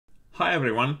Hi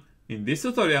everyone! In this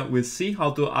tutorial we'll see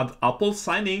how to add Apple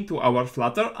sign-in to our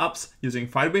Flutter apps using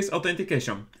Firebase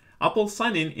Authentication. Apple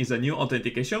sign-in is a new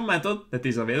authentication method that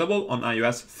is available on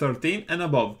iOS 13 and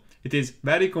above. It is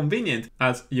very convenient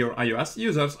as your iOS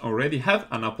users already have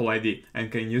an Apple ID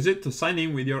and can use it to sign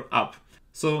in with your app.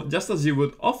 So just as you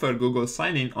would offer Google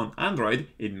sign-in on Android,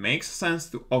 it makes sense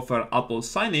to offer Apple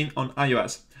sign-in on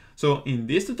iOS. So in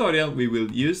this tutorial we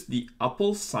will use the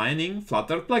Apple Sign-in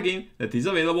Flutter plugin that is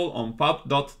available on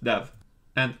pub.dev.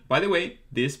 And by the way,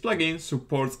 this plugin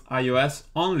supports iOS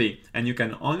only, and you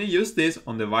can only use this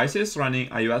on devices running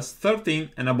iOS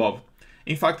 13 and above.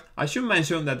 In fact, I should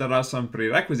mention that there are some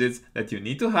prerequisites that you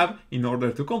need to have in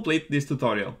order to complete this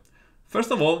tutorial. First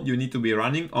of all, you need to be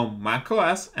running on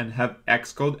macOS and have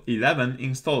Xcode 11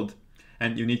 installed.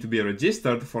 And you need to be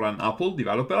registered for an Apple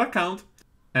developer account,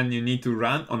 and you need to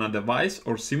run on a device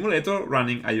or simulator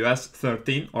running iOS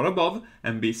 13 or above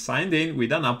and be signed in with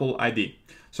an Apple ID.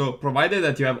 So provided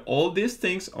that you have all these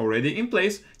things already in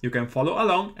place, you can follow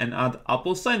along and add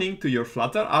Apple signing to your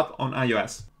Flutter app on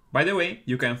iOS. By the way,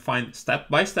 you can find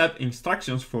step-by-step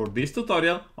instructions for this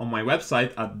tutorial on my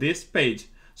website at this page.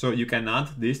 So you can add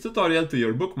this tutorial to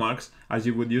your bookmarks as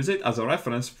you would use it as a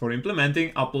reference for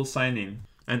implementing Apple sign-in.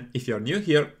 And if you're new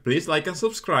here, please like and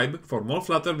subscribe for more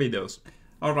Flutter videos.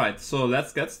 Alright, so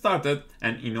let's get started,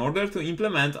 and in order to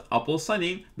implement Apple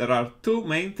sign-in, there are two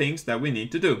main things that we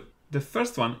need to do. The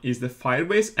first one is the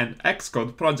Firebase and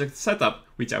Xcode project setup,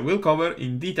 which I will cover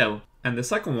in detail. And the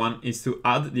second one is to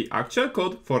add the actual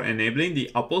code for enabling the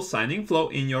Apple sign-in flow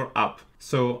in your app.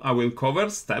 So I will cover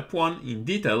step 1 in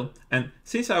detail, and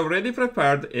since I already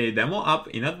prepared a demo app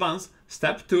in advance,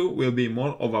 step 2 will be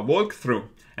more of a walkthrough,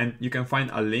 and you can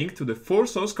find a link to the full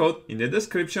source code in the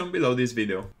description below this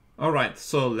video. Alright,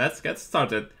 so let's get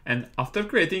started, and after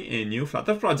creating a new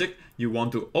Flutter project, you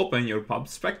want to open your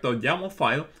pubspec.yaml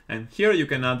file, and here you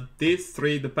can add these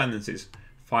three dependencies: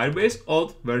 Firebase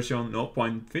Auth version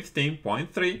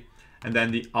 0.15.3, and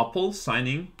then the Apple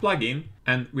sign-in plugin,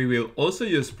 and we will also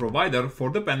use provider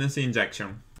for dependency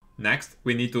injection. Next,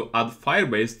 we need to add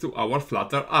Firebase to our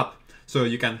Flutter app. So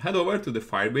you can head over to the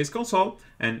Firebase console,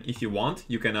 and if you want,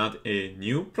 you can add a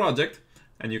new project,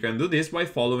 and you can do this by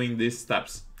following these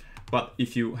steps. But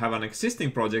if you have an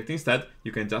existing project instead,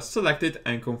 you can just select it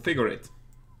and configure it.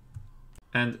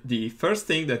 And the first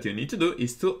thing that you need to do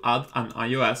is to add an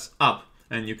iOS app.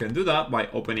 And you can do that by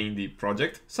opening the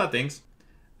project settings.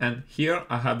 And here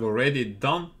I have already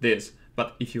done this.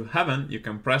 But if you haven't, you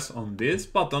can press on this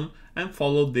button and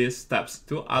follow these steps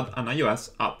to add an iOS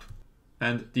app.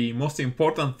 And the most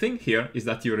important thing here is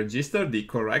that you register the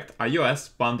correct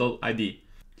iOS bundle ID.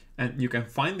 And you can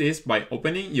find this by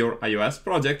opening your iOS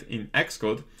project in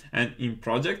Xcode, and in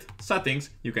project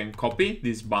settings you can copy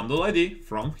this bundle ID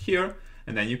from here,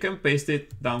 and then you can paste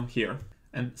it down here.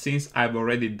 And since I've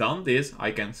already done this, I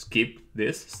can skip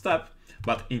this step,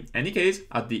 but in any case,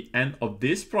 at the end of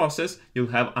this process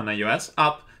you'll have an iOS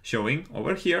app showing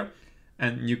over here,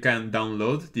 and you can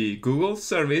download the Google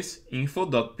service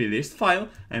info.plist file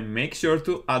and make sure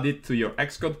to add it to your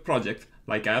Xcode project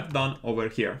like I have done over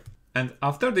here. And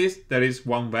after this, there is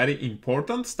one very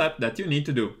important step that you need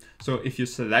to do. So if you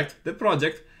select the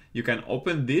project, you can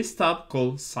open this tab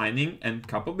called Signing and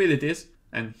Capabilities.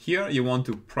 And here you want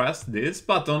to press this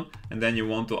button, and then you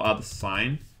want to add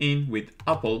Sign in with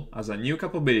Apple as a new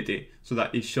capability so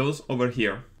that it shows over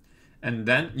here. And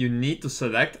then you need to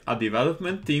select a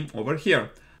development team over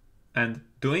here. And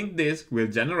doing this will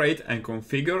generate and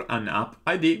configure an app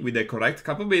ID with the correct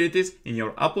capabilities in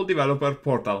your Apple Developer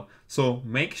Portal. So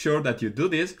make sure that you do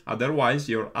this, otherwise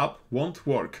your app won't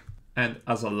work. And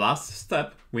as a last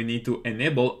step, we need to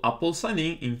enable Apple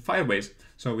sign-in in Firebase.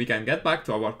 So we can get back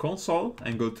to our console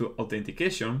and go to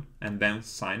Authentication and then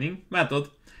Sign-in method.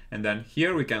 And then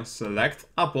here we can select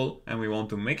Apple, and we want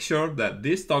to make sure that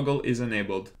this toggle is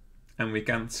enabled. And we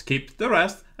can skip the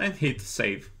rest and hit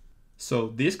Save. So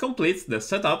this completes the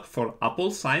setup for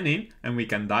Apple sign-in, and we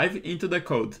can dive into the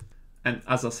code. And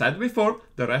as I said before,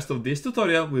 the rest of this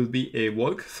tutorial will be a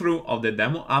walkthrough of the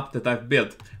demo app that I've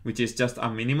built, which is just a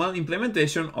minimal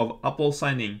implementation of Apple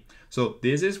sign-in. So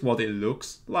this is what it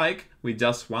looks like with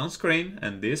just one screen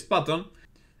and this button.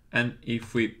 And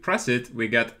if we press it, we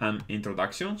get an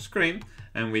introduction screen,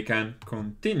 and we can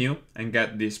continue and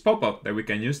get this pop-up that we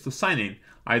can use to sign in,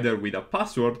 either with a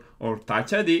password or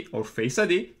Touch ID or Face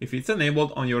ID if it's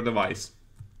enabled on your device.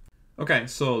 Okay,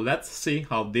 so let's see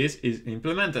how this is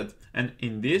implemented. And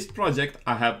in this project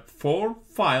I have 4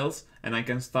 files, and I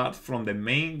can start from the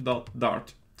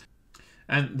main.dart.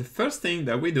 And the first thing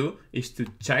that we do is to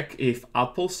check if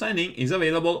Apple sign-in is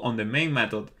available on the main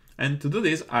method. And to do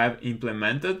this, I have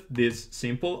implemented this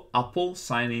simple Apple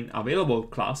sign-in available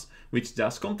class, which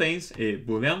just contains a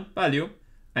Boolean value.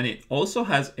 And it also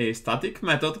has a static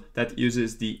method that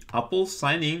uses the Apple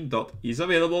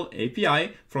signin.isAvailable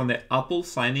API from the Apple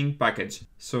signing package.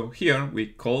 So here we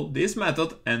call this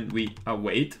method and we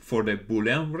await for the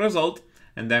Boolean result,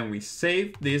 and then we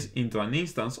save this into an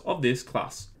instance of this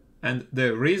class. And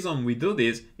the reason we do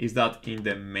this is that in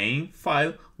the main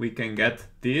file we can get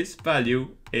this value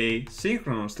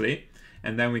asynchronously,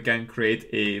 and then we can create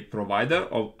a provider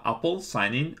of Apple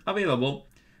sign-in available,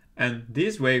 and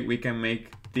this way we can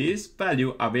make this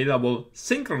value available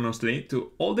synchronously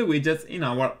to all the widgets in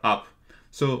our app.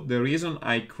 So the reason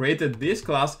I created this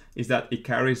class is that it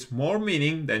carries more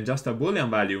meaning than just a Boolean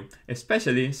value,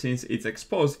 especially since it's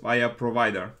exposed by a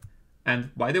provider.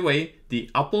 And by the way, the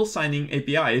Apple signing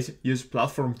APIs use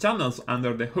platform channels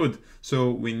under the hood, so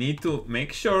we need to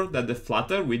make sure that the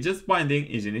Flutter widget binding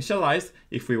is initialized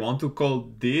if we want to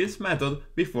call this method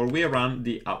before we run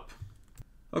the app.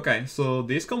 Okay, so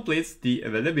this completes the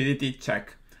availability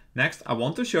check. Next, I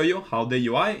want to show you how the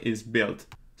UI is built.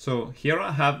 So here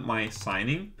I have my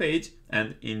signing page,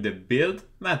 and in the build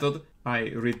method, I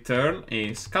return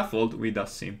a scaffold with a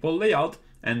simple layout.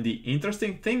 And the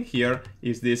interesting thing here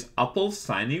is this Apple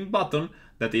signing button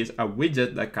that is a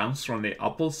widget that comes from the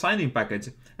Apple signing package.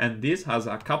 And this has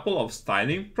a couple of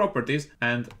styling properties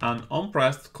and an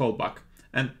onPressed callback.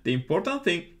 And the important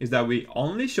thing is that we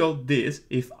only show this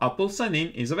if Apple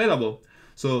sign-in is available.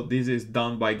 So this is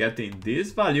done by getting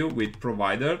this value with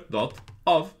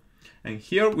provider.of. And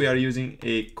here we are using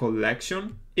a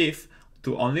collection if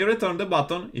to only return the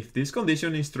button if this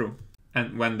condition is true.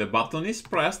 And when the button is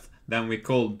pressed, then we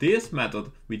call this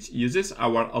method, which uses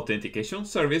our authentication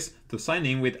service to sign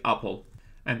in with Apple.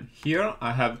 And here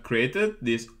I have created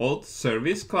this auth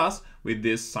service class with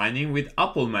this signing with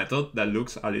Apple method that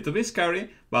looks a little bit scary,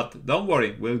 but don't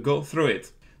worry, we'll go through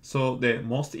it. So the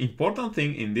most important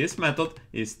thing in this method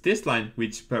is this line,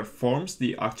 which performs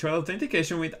the actual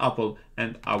authentication with Apple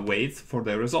and awaits for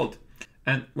the result.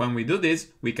 And when we do this,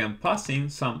 we can pass in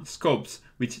some scopes,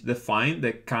 which define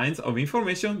the kinds of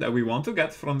information that we want to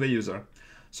get from the user.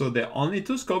 So the only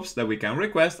two scopes that we can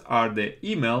request are the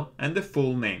email and the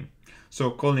full name. So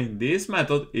calling this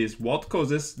method is what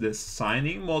causes the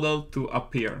signing model to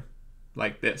appear,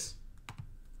 like this.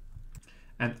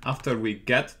 And after we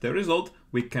get the result,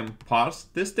 we can parse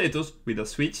the status with a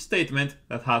switch statement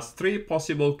that has three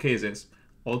possible cases: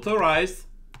 authorized,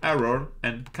 error,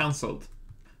 and cancelled.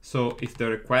 So if the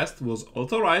request was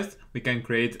authorized, we can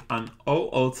create an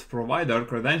OAuth provider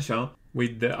credential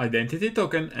with the identity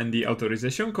token and the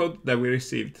authorization code that we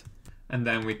received. And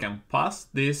then we can pass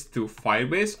this to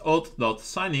Firebase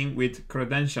auth.signing with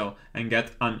credential and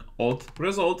get an auth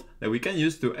result that we can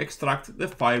use to extract the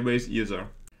Firebase user.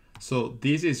 So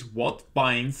this is what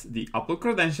binds the Apple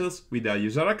credentials with a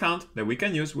user account that we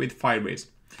can use with Firebase.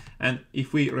 And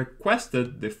if we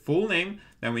requested the full name,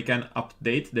 then we can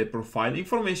update the profile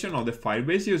information of the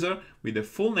Firebase user with the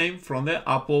full name from the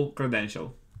Apple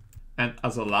credential. And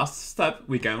as a last step,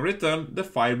 we can return the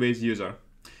Firebase user.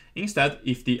 Instead,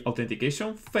 if the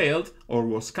authentication failed or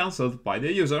was cancelled by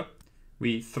the user,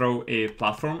 we throw a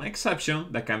platform exception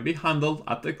that can be handled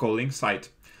at the calling site.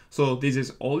 So this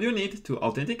is all you need to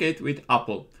authenticate with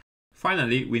Apple.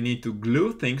 Finally, we need to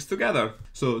glue things together.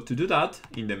 So to do that,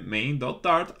 in the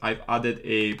main.dart, I've added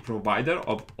a provider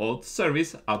of auth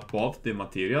service above the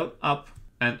material app.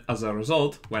 And as a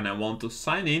result, when I want to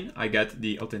sign in, I get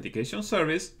the authentication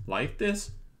service like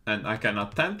this, and I can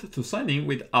attempt to sign in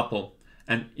with Apple.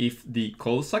 And if the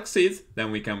call succeeds, then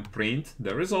we can print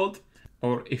the result,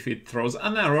 or if it throws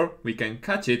an error, we can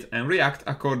catch it and react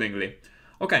accordingly.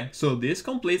 Okay, so this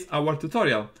completes our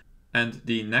tutorial. And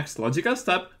the next logical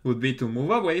step would be to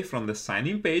move away from the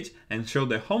sign-in page and show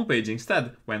the home page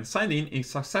instead when sign-in is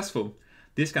successful.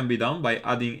 This can be done by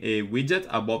adding a widget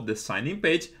above the sign-in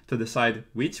page to decide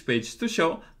which page to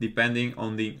show depending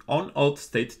on the onAuth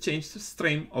state change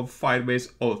stream of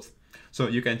Firebase auth. So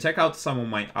you can check out some of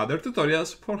my other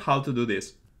tutorials for how to do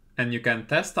this. And you can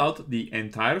test out the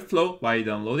entire flow by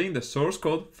downloading the source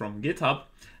code from GitHub,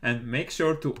 and make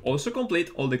sure to also complete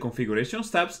all the configuration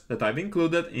steps that I've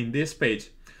included in this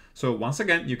page. So once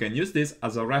again, you can use this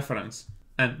as a reference.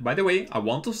 And by the way, I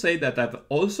want to say that I've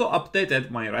also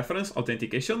updated my reference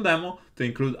authentication demo to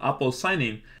include Apple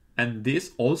sign-in, and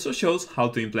this also shows how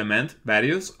to implement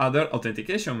various other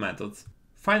authentication methods.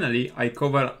 Finally, I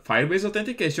cover Firebase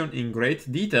authentication in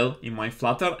great detail in my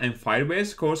Flutter and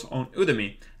Firebase course on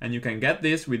Udemy, and you can get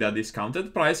this with a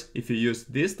discounted price if you use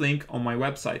this link on my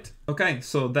website. Okay,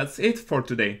 so that's it for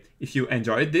today. If you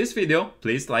enjoyed this video,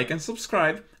 please like and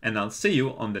subscribe, and I'll see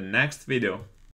you on the next video.